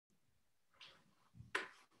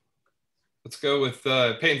Let's go with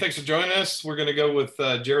Payton. Thanks for joining us. We're going to go with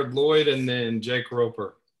Jared Lloyd and then Jake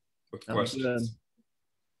Roper with questions.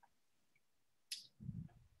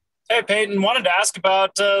 Hey, Payton, wanted to ask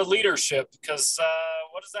about leadership because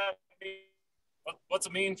what does that mean? What's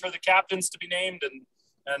it mean for the captains to be named,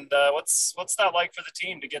 and what's that like for the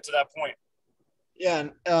team to get to that point? Yeah,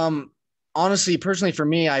 honestly, personally for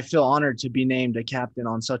me, I feel honored to be named a captain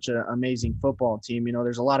on such an amazing football team.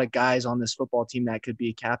 There's a lot of guys on this football team that could be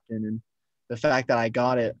a captain, and the fact that I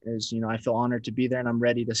got it is, I feel honored to be there, and I'm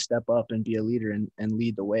ready to step up and be a leader and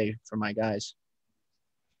lead the way for my guys.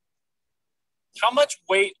 How much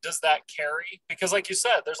weight does that carry? Because like you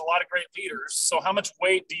said, there's a lot of great leaders. So how much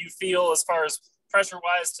weight do you feel as far as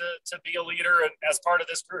pressure-wise to be a leader and as part of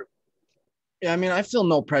this group? Yeah, I feel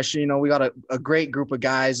no pressure. We got a great group of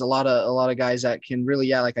guys, a lot of guys that can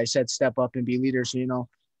really, like I said, step up and be leaders.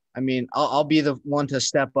 I'll be the one to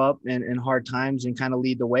step up in hard times and kind of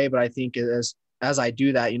lead the way. But I think as I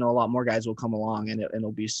do that, a lot more guys will come along and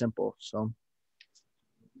it'll be simple. So.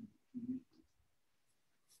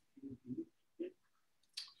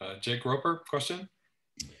 Jake Roper, question?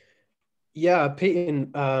 Yeah,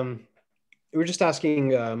 Payton, we were just asking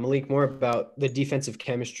Malik more about the defensive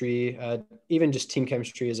chemistry, even just team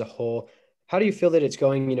chemistry as a whole. How do you feel that it's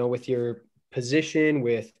going, with your position,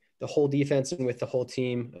 with the whole defense and with the whole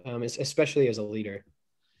team, especially as a leader?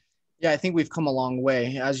 Yeah, I think we've come a long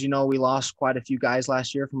way. As you know, we lost quite a few guys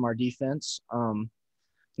last year from our defense.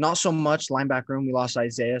 Not so much linebacker room. We lost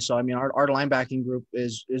Isaiah. So, our linebacking group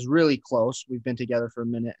is really close. We've been together for a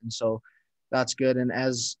minute. And so that's good. And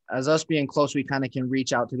as us being close, we kind of can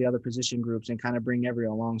reach out to the other position groups and kind of bring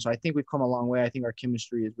everyone along. So I think we've come a long way. I think our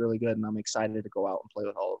chemistry is really good, and I'm excited to go out and play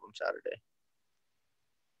with all of them Saturday.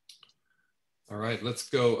 All right, let's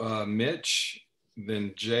go Mitch,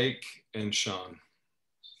 then Jake, and Sean.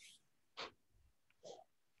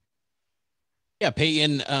 Yeah,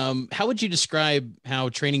 Payton, how would you describe how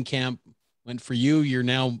training camp went for you? You're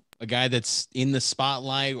now a guy that's in the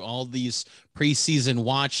spotlight, all these preseason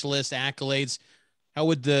watch list accolades. How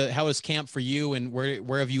is camp for you, and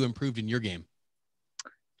where have you improved in your game?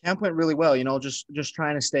 Camp went really well, just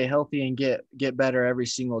trying to stay healthy and get better every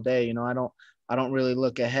single day. I don't really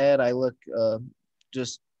look ahead. I look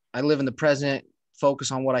I live in the present,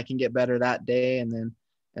 focus on what I can get better that day, and then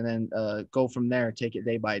go from there, take it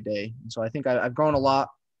day by day. And so I think I've grown a lot,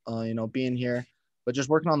 being here, but just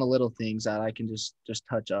working on the little things that I can just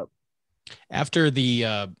touch up. After I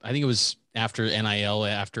think it was after NIL,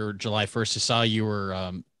 after July 1st, I saw you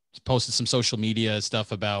were posted some social media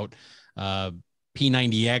stuff about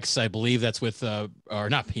P90X. I believe that's with, or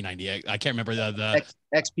not P90X. I can't remember the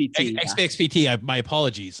XPT. XPT. My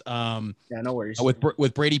apologies. Yeah, no worries.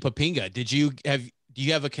 With Brady Papinga. Do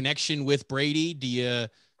you have a connection with Brady? Do you,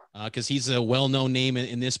 because he's a well-known name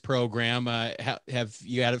in this program. Have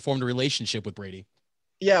you formed a relationship with Brady?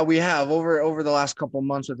 Yeah, we have over the last couple of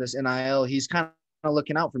months with this NIL. He's kind of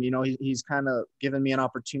looking out for me. He's kind of given me an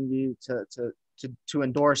opportunity to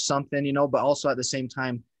endorse something, but also at the same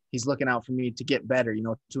time, he's looking out for me to get better,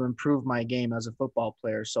 to improve my game as a football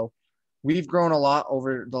player. So we've grown a lot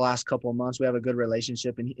over the last couple of months. We have a good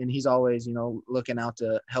relationship, and he's always, looking out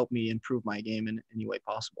to help me improve my game in any way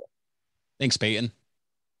possible. Thanks, Payton.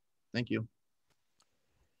 Thank you.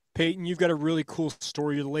 Payton, you've got a really cool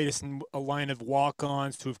story. You're the latest in a line of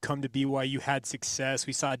walk-ons to have come to BYU, had success.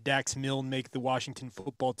 We saw Dax Milne make the Washington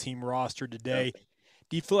football team roster today.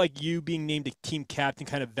 Do you feel like you being named a team captain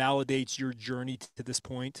kind of validates your journey to this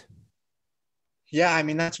point? Yeah,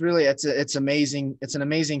 that's really, it's amazing. It's an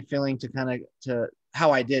amazing feeling to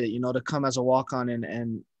how I did it, to come as a walk-on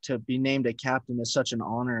and to be named a captain is such an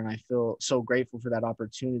honor. And I feel so grateful for that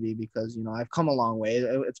opportunity because, I've come a long way.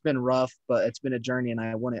 It's been rough, but it's been a journey, and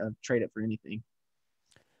I wouldn't trade it for anything.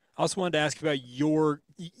 I also wanted to ask about you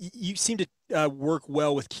seem to work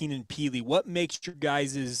well with Keenan Peely. What makes your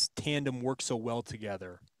guys' tandem work so well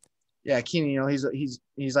together? Yeah, Keenan,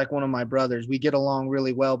 he's like one of my brothers. We get along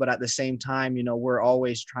really well, but at the same time, we're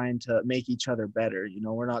always trying to make each other better.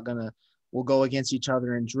 We'll go against each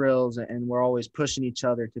other in drills, and we're always pushing each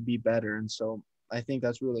other to be better. And so I think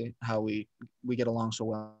that's really how we get along so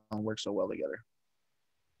well and work so well together.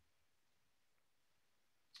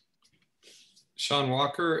 Sean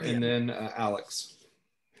Walker, and then Alex.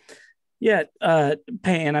 Yeah,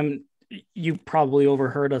 Payton, you probably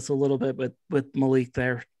overheard us a little bit with Malik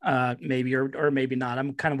there, maybe or maybe not.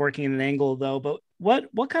 I'm kind of working in an angle though. But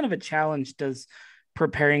what kind of a challenge does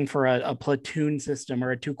preparing for a platoon system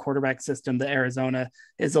or a 2-quarterback system that Arizona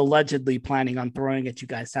is allegedly planning on throwing at you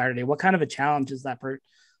guys Saturday? What kind of a challenge is that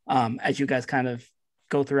as you guys kind of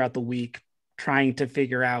go throughout the week trying to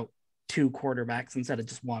figure out 2 quarterbacks instead of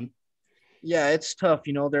just one? Yeah, it's tough.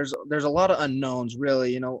 There's a lot of unknowns,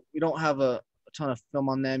 really. We don't have a ton of film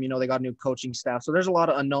on them. They got a new coaching staff. So there's a lot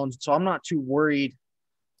of unknowns. So I'm not too worried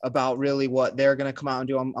about really what they're going to come out and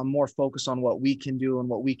do. I'm more focused on what we can do and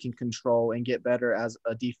what we can control and get better as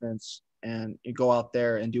a defense and go out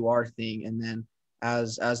there and do our thing. And then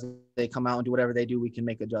as they come out and do whatever they do, we can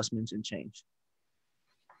make adjustments and change.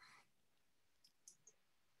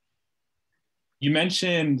 You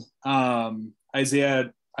mentioned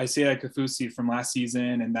Isaiah Kafusi from last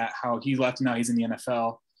season and that how he left and now he's in the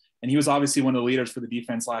NFL. And he was obviously one of the leaders for the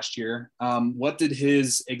defense last year. What did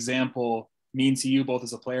his example mean to you both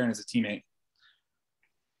as a player and as a teammate?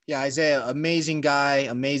 Yeah, Isaiah, amazing guy,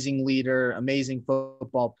 amazing leader, amazing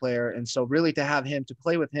football player. And so really to have him, to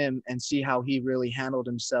play with him and see how he really handled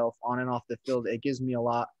himself on and off the field, it gives me a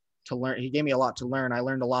lot to learn. He gave me a lot to learn. I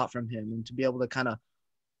learned a lot from him, and to be able to kind of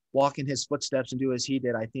walk in his footsteps and do as he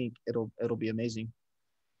did, I think it'll be amazing.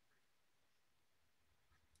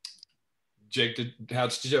 Jake, did you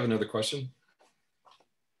have another question?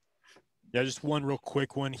 Yeah, just one real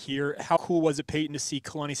quick one here. How cool was it, Payton, to see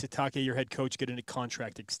Kalani Sitake, your head coach, get a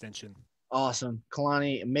contract extension? Awesome.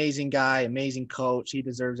 Kalani, amazing guy, amazing coach. He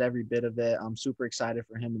deserves every bit of it. I'm super excited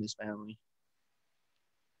for him and his family.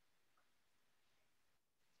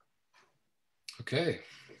 Okay.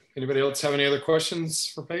 Anybody else have any other questions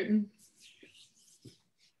for Payton?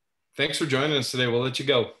 Thanks for joining us today. We'll let you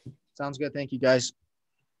go. Sounds good. Thank you, guys.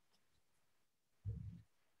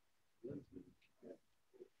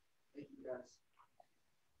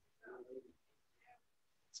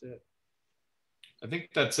 That's it. I think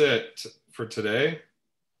that's it for today.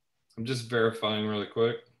 I'm just verifying really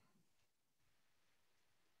quick.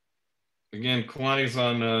 Again, Kalani's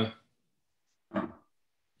on.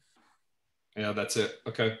 Yeah, that's it.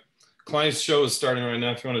 Okay. Kalani's show is starting right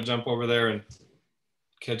now. If you want to jump over there and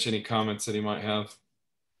catch any comments that he might have.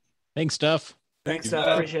 Thanks, Duff. Thanks, Duff.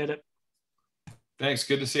 Appreciate it. Thanks.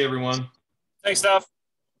 Good to see everyone. Thanks, Duff.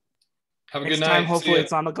 Have a Next good time, night. hopefully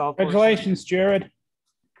it's on the golf course. Congratulations, Jared.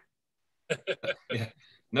 Yeah.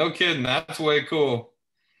 No kidding. That's way cool.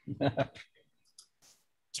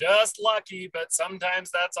 Just lucky, but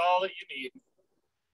sometimes that's all that you need.